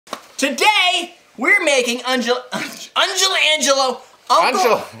Today, we're making Angelo, Uncle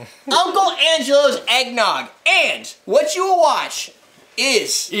Angelo's eggnog. And what you will watch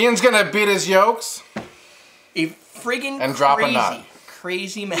is... Ian's gonna beat his yolks. A friggin' and drop a nut.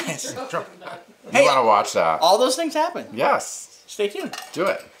 Crazy mess. You wanna watch that. All those things happen. Yes. Stay tuned. Do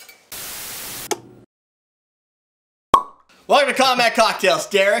it. Welcome to Combat Cocktails.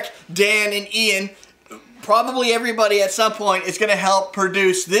 Derek, Dan, and Ian. Probably everybody at some point is going to help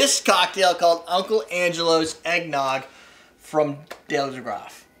produce this cocktail called Uncle Angelo's Eggnog from Dale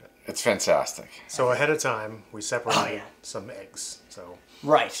Degroff. It's fantastic. So ahead of time, we separated some eggs. So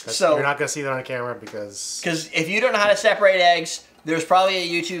right. So you're not going to see that on camera because if you don't know how to separate eggs, there's probably a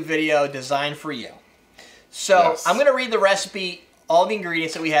YouTube video designed for you. So yes. I'm going to read the recipe, all the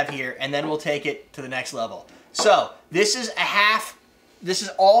ingredients that we have here, and then we'll take it to the next level. So this is This is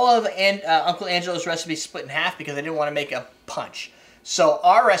all of Uncle Angelo's recipe split in half because I didn't want to make a punch. So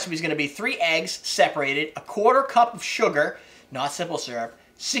our recipe is going to be 3 eggs separated, a 1/4 cup of sugar, not simple syrup,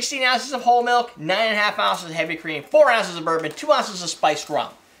 16 ounces of whole milk, 9.5 ounces of heavy cream, 4 ounces of bourbon, 2 ounces of spiced rum.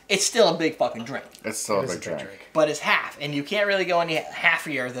 It's still a big fucking drink. It's still a big drink. But it's half, and you can't really go any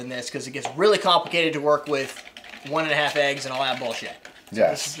halfier than this because it gets really complicated to work with 1.5 eggs and all that bullshit.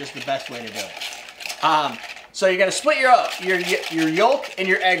 Yes. This is just the best way to do it. So you're gonna split your yolk and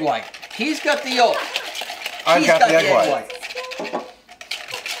your egg white. He's got the yolk. I've got the egg white.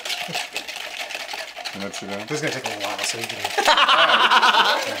 You know what you're doing? This is gonna take a while, so you can.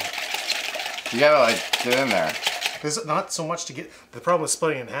 You gotta like get in there. There's not so much to get. The problem with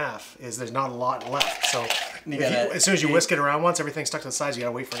splitting in half is there's not a lot left. So as soon as you whisk it around once, everything's stuck to the sides. You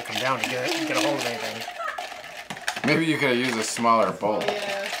gotta wait for it to come down to get a hold of anything. Maybe you could have used a smaller bowl.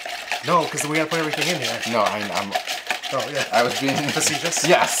 Yeah. No, because we gotta put everything in here. No, I'm. Oh yeah. I was being facetious.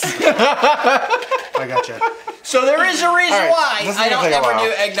 Yes. I gotcha. So there is a reason why I don't ever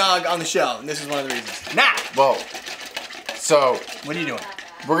do eggnog on the show, and this is one of the reasons. Now. Well. So. What are you doing?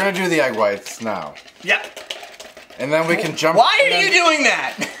 We're gonna do the egg whites now. Yep. And then we can jump. Why are you doing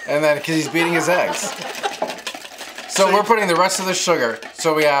that? And then because he's beating his eggs. So we're putting the rest of the sugar.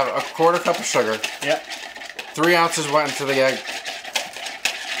 So we have a 1/4 cup of sugar. Yep. 3 ounces went into the egg.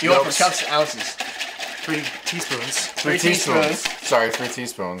 You went for cups and ounces. 3 teaspoons. 3 teaspoons. Sorry, 3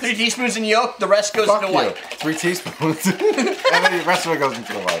 teaspoons. 3 teaspoons in yolk, the rest goes into white. 3 teaspoons. And then the rest of it goes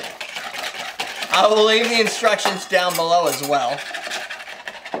into the white. I will leave the instructions down below as well.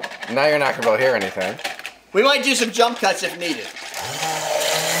 Now you're not going to be able to hear anything. We might do some jump cuts if needed.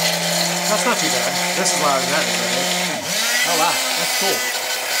 That's not too bad. This is why I was at it, right? Oh wow, that's cool.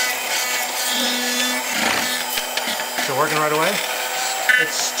 So working right away?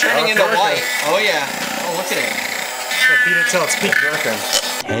 It's turning into white. Oh yeah. Oh, look at it. So beat it till it's peak.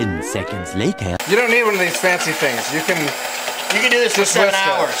 10 seconds later. You don't need one of these fancy things. You can do this for 7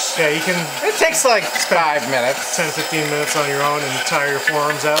 hours. Yeah, you can. It takes like 5 minutes. 10-15 minutes on your own and tire your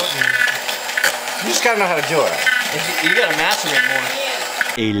forearms out. And you just gotta know how to do it. You gotta master it more.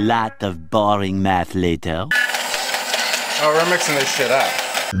 A lot of boring math later. Oh, we're mixing this shit up.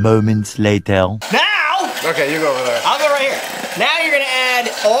 Moments later. Now! Okay, you go over there. I'll go right here. Now you're gonna add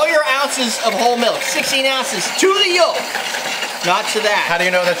all your ounces of whole milk, 16 ounces, to the yolk. Not to that. How do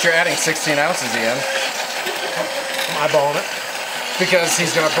you know that you're adding 16 ounces, Ian? I'm eyeballing it. Because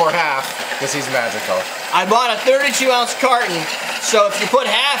he's gonna pour half, because he's magical. I bought a 32-ounce carton, so if you put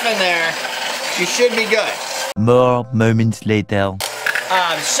half in there, you should be good. More moments later.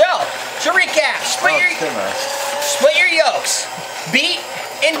 So, to recap, split your yolks. Beat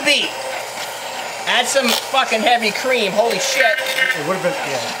and beat. Add some fucking heavy cream, holy shit. It would have been,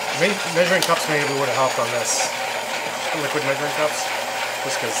 yeah. Measuring cups maybe would have helped on this. Liquid measuring cups.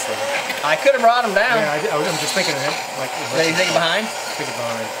 Just because. I could have brought them down. Yeah, I'm just thinking of him. Like, Are you thinking behind? Thinking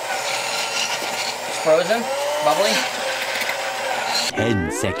behind. It's frozen? Bubbly?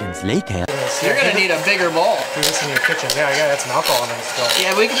 10 seconds later. You're gonna need a bigger bowl. Do this in your kitchen. Yeah, I gotta add some alcohol in there still.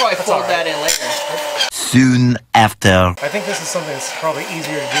 Yeah, we could probably fold that in later. Soon after. I think this is something that's probably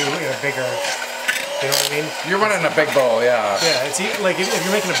easier to do in a bigger. You know what I mean? You're running a big bowl, yeah. Yeah, it's like if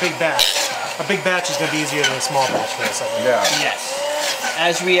you're making a big batch is going to be easier than a small batch for this. Yeah. Yes.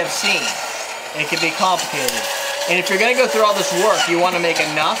 As we have seen, it can be complicated. And if you're going to go through all this work, you want to make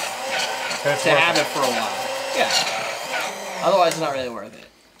enough to have it for a while. Yeah. Otherwise, it's not really worth it.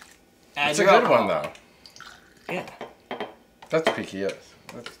 It's a good one, though. Yeah. That's PKS.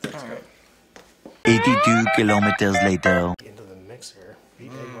 That's good. 82 kilometers later. Into the mixer.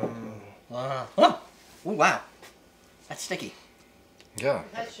 Oh, wow. That's sticky. Yeah.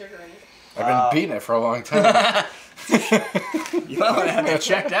 That's sugar in it. I've been beating it for a long time. You might want to have that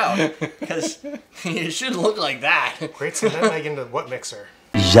checked out, because it shouldn't look like that. Grate some nutmeg into what mixer?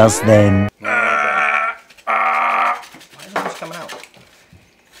 Just then. Why isn't this coming out? Must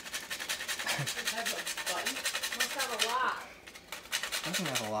have a lock. Doesn't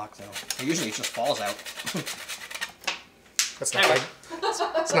have a lock though. Usually it just falls out. That's not nutmeg.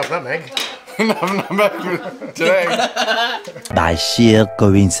 It's not nutmeg. Today. By sheer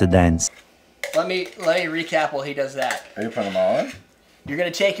coincidence. Let me recap while he does that. Are you putting them all in? You're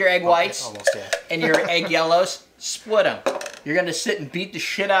gonna take your egg whites Almost, yeah. and your egg yellows, split them. You're gonna sit and beat the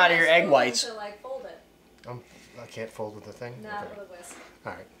shit out of your egg whites. To, like, fold it. I can't fold with the thing? Not Okay. with a whisk.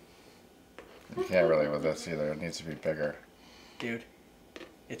 All right. You can't really with this either. It needs to be bigger. Dude,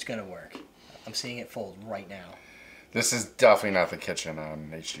 it's gonna work. I'm seeing it fold right now. This is definitely not the kitchen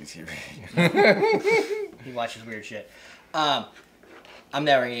on HGTV. He watches weird shit. I'm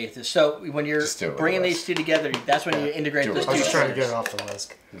never gonna get this. So when you're bringing these two together, that's when you integrate Do it those with two I was just trying to get it together. off the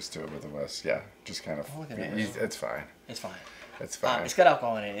whisk. Just do it with a whisk. Yeah, just kind of. look at that. It's fine. It's fine. It's fine. It's got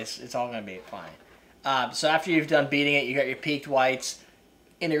alcohol in it. It's all gonna be fine. So after you've done beating it, you got your peaked whites.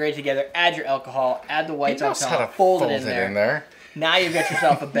 Integrate together. Add your alcohol. Add the whites He on knows how to top. Fold it in there. there. Now you've got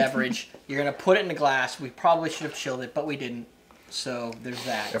yourself a beverage. You're gonna put it in a glass. We probably should have chilled it, but we didn't. So there's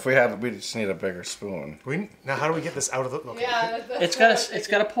that. If we had, we just need a bigger spoon. Now, how do we get this out of the? Okay. Yeah. It's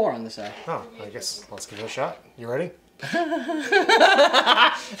got a pour on the side. Oh, I guess let's give it a shot. You ready?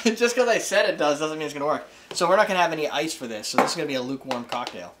 Just because I said it doesn't mean it's gonna work. So we're not gonna have any ice for this. So this is gonna be a lukewarm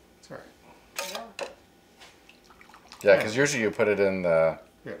cocktail. It's all right. Yeah, because usually you put it in the,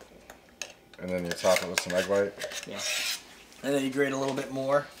 Yeah. and then you top it with some egg white. Yeah. And then you grate a little bit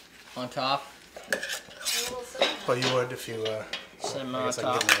more on top. Well, you would if you. Some I on guess I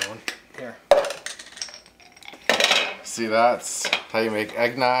can top. get another one. Here. See, that's how you make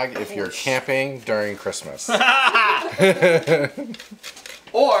eggnog if you're camping during Christmas.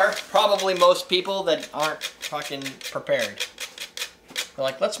 Or probably most people that aren't fucking prepared. They're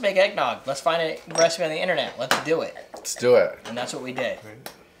like, let's make eggnog. Let's find a recipe on the internet. Let's do it. Let's do it. And that's what we did.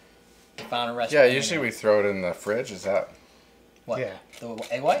 We found a recipe. Yeah, on the usually we internet. throw it in the fridge. Is that? What? Yeah. The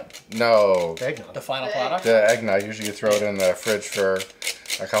egg white? No. Eggnog. The final product? The eggnog, usually you throw it in the fridge for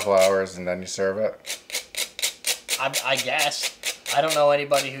a couple hours and then you serve it. I guess. I don't know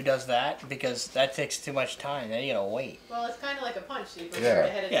anybody who does that because that takes too much time. Then you gotta wait. Well, it's kind of like a punch. So you Yeah. prepare it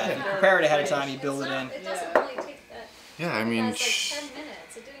ahead of Yeah, time. if you prepare it ahead of time, you build it in. It doesn't really take that. Yeah, I mean, It's like 10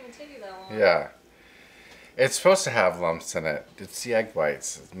 minutes. It didn't even take you that long. yeah. It's supposed to have lumps in it. It's the egg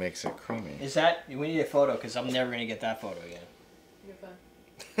whites. It makes it creamy. Is that, we need a photo because I'm never gonna get that photo again. You're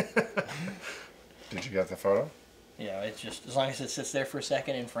fine. Did you get the photo? Yeah, it's just, as long as it sits there for a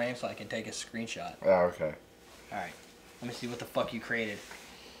second in frame so I can take a screenshot. Oh, okay. Alright, let me see what the fuck you created.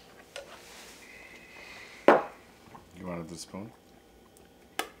 You wanted the spoon?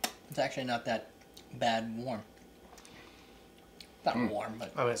 It's actually not that bad warm. Not warm,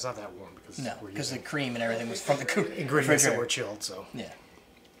 but I mean, it's not that warm because no, we're because the using cream and everything was from the ingredients that refrigerator. were chilled. So Yeah.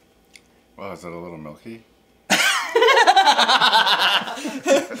 Well, is it a little milky?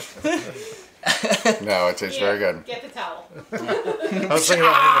 No, it tastes very good. Get the towel. I was thinking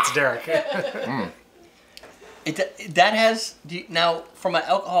about it's Derek. That has, now from an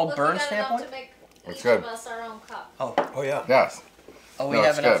alcohol Look, burn we got standpoint? enough to make It's each good. of us our own cup. Oh, Oh yeah. Yes. we No, have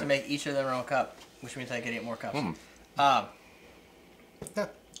it's enough good. to make each of them their own cup, which means I can eat more cups. Yeah.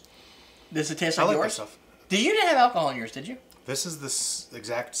 Does it taste I like like yours? this stuff. You didn't have alcohol in yours, did you? This is the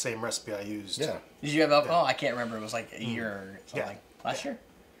exact same recipe I used. Yeah. Did you have alcohol? I can't remember. It was like a year or something. Yeah. Last year?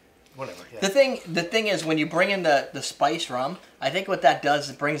 Whatever. Yeah. The thing is, when you bring in the spice rum, I think what that does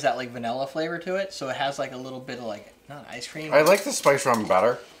is it brings that like vanilla flavor to it, so it has like a little bit of like not ice cream. I like the spice rum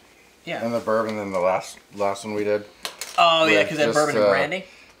better yeah. than the bourbon than the last one we did. Oh yeah, with because that just, bourbon and brandy.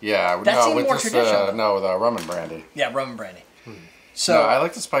 Yeah, That no, seemed with more just traditional. no, with rum and brandy. Yeah, rum and brandy. So No, I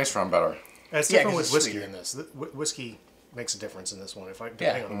like the spice rum better. And it's Yeah, different 'cause with it's whiskey sweeter. in this. Whiskey makes a difference in this one.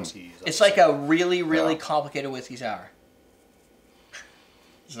 Depending on the whiskey you use. it's like a really, really Yeah. complicated whiskey sour.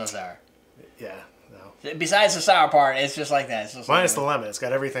 It's no sour. Yeah. No. Besides the sour part, it's just like that. It's just Minus the like lemon. It's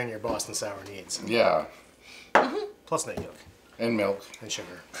got everything your Boston sour needs. Yeah, Plus egg yolk and milk and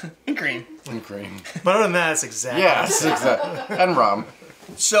sugar. cream. and cream. But other than that, it's exactly. Yes, exactly. And rum.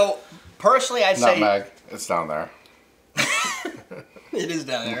 So personally, I'd say Nutmeg. It's down there. it is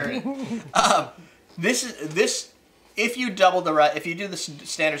down there. This. If you double if you do the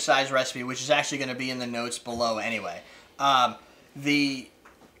standard size recipe, which is actually going to be in the notes below anyway,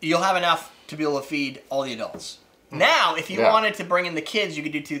 you'll have enough to be able to feed all the adults. Now, if you Yeah. wanted to bring in the kids, you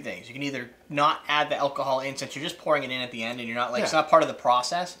could do two things. You can either not add the alcohol in since you're just pouring it in at the end and you're not like it's Yeah. not part of the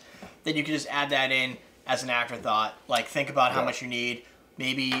process. Then you could just add that in as an afterthought. Like think about how Yeah. much you need.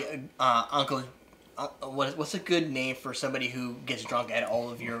 Maybe Uncle what's a good name for somebody who gets drunk at all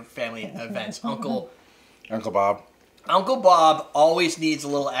of your family events? Uncle Bob. Uncle Bob always needs a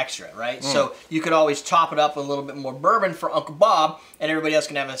little extra, right? So you could always top it up with a little bit more bourbon for Uncle Bob, and everybody else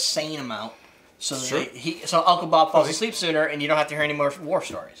can have a sane amount. So so Uncle Bob falls asleep sooner, and you don't have to hear any more war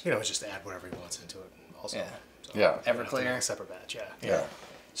stories. You know, it's just add whatever he wants into it. Also, Yeah. so Yeah. Everclear. a separate batch. Yeah. Yeah.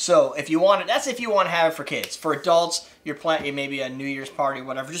 So if you want it, that's if you want to have it for kids. For adults, you're planning maybe a New Year's party,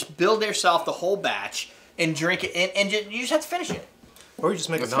 whatever. Just build yourself the whole batch and drink it, and you just have to finish it. Or you just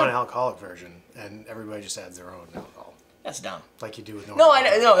make That's a non-alcoholic version, and everybody just adds their own alcohol, That's dumb. like you do with No, I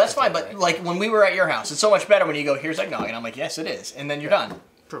know, no, that's fine. right? But like when we were at your house, it's so much better when you go, "Here's eggnog," and I'm like, "Yes, it is," and then you're done.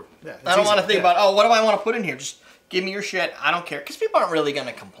 True. Yeah. I don't want to think about, oh, what do I want to put in here? Just give me your shit. I don't care, because people aren't really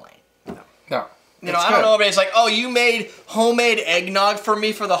gonna complain. No. You know, I don't know if it's like, oh, you made homemade eggnog for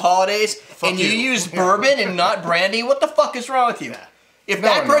me for the holidays, and you used bourbon and not brandy. What the fuck is wrong with you? Yeah. If No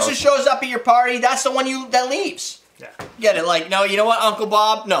that one person knows. shows up at your party, that's the one that leaves. Yeah. Get it? Like, no, you know what, Uncle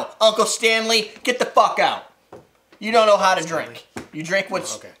Bob? No, Uncle Stanley, get the fuck out. You don't know how to drink. You drink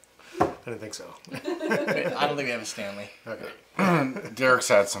what's... Okay. I didn't think so. I don't think we have a Stanley. Okay. Derek's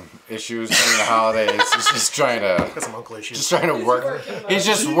had some issues during the holidays. He's just trying Got to some uncle issues. just trying to work. He's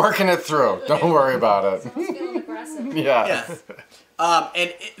just working it through. Don't worry about it. Someone's feeling aggressive. Yeah.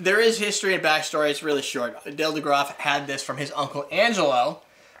 There is history and backstory. It's really short. Dale Degroff had this from his uncle Angelo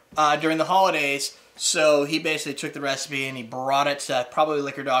during the holidays. So he basically took the recipe and he brought it to probably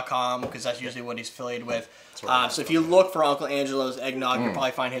liquor.com, because that's usually what he's affiliated with. So if you look for Uncle Angelo's eggnog, you'll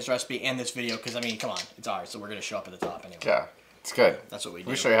probably find his recipe and this video, because, I mean, come on, it's ours, so we're going to show up at the top anyway. Yeah. It's good. That's what we do.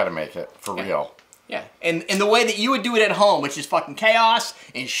 We show you how to make it for real. Yeah, and the way that you would do it at home, which is fucking chaos,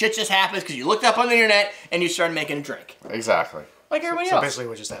 and shit just happens because you looked up on the internet and you started making a drink. Exactly. Like everybody So else. basically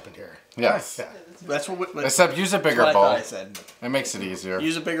what just happened here. Yes. Yeah. That's what Except use a bigger what I bowl. thought I said. It makes it easier.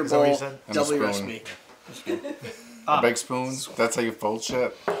 Use a bigger Is that what bowl, you said? And a double your spoon. recipe. A big spoons. That's how you fold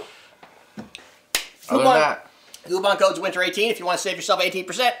shit. Other Coupon- than that, Coupon code's winter18 if you want to save yourself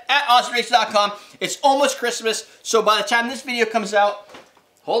 18% at awesomereach.com. It's almost Christmas, so by the time this video comes out,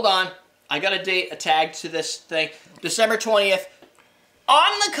 hold on, I got a date, a tag to this thing, December 20th.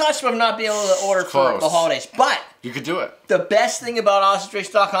 On the cusp of not being able to order for Close. the holidays, but you could do it. the best thing about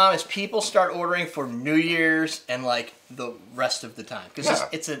awesomereach.com is people start ordering for New Year's and like the rest of the time, because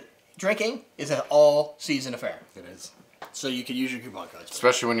drinking is an all-season affair. It is. So you can use your coupon codes.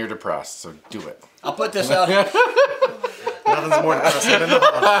 Especially when you're depressed, so do it. I'll put this out. Nothing's more depressing than the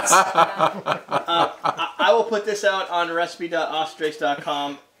holidays. I will put this out on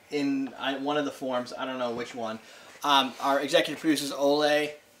recipe.awesomereach.com in one of the forums. I don't know which one. Our executive producer is Ole.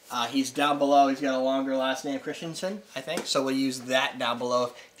 He's down below. He's got a longer last name, Christensen, I think. So we'll use that down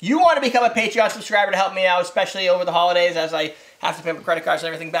below. If you want to become a Patreon subscriber to help me out, especially over the holidays as I have to pay my credit cards and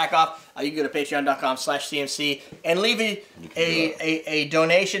everything back off, you can go to patreon.com/CMC and leave a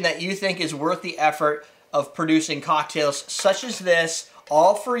donation that you think is worth the effort of producing cocktails such as this,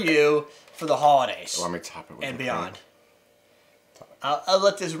 all for you, for the holidays Let me top it with and a beyond. cream. I'll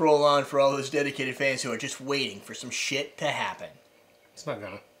let this roll on for all those dedicated fans who are just waiting for some shit to happen. It's not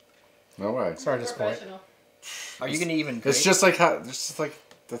gonna. No way. Sorry to disappoint. Professional. Are you gonna even? It's drink? just like how. It's just like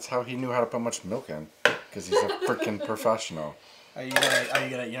that's how he knew how to put much milk in, because he's a freaking professional. Are you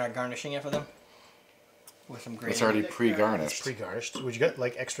gonna? You're not garnishing it for them with some gravy. It's already pre-garnished. Pre-garnished. Would you get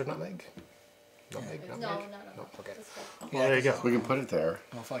like extra nutmeg? Nutmeg? No, Nutmeg? no. Okay. That's good. Well, there you go. We can put it there.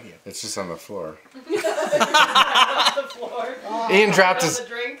 Well, fuck you. It's just on the floor. The floor. Ian dropped his. The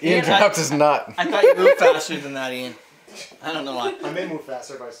drink. Ian dropped his nut. I thought you moved faster than that, Ian. I don't know why. I may move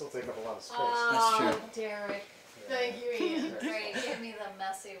faster, but I still take up a lot of space. That's true. Oh, Derek. Thank you, Ian. Great. Give me the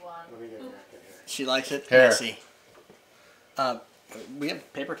messy one. Let me get here. She likes it Here. messy. We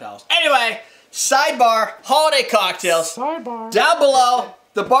have paper towels. Anyway, sidebar, holiday cocktails. Sidebar. Down below,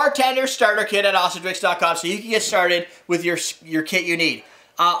 the bartender starter kit at awesomedrinks.com, so you can get started with your kit you need.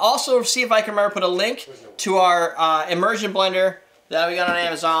 Also, see if I can remember put a link to our immersion blender that we got on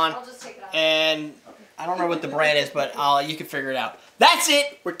Amazon. I'll just take it out. And I don't remember what the brand is, but you can figure it out. That's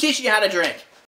it. We're teaching you how to drink.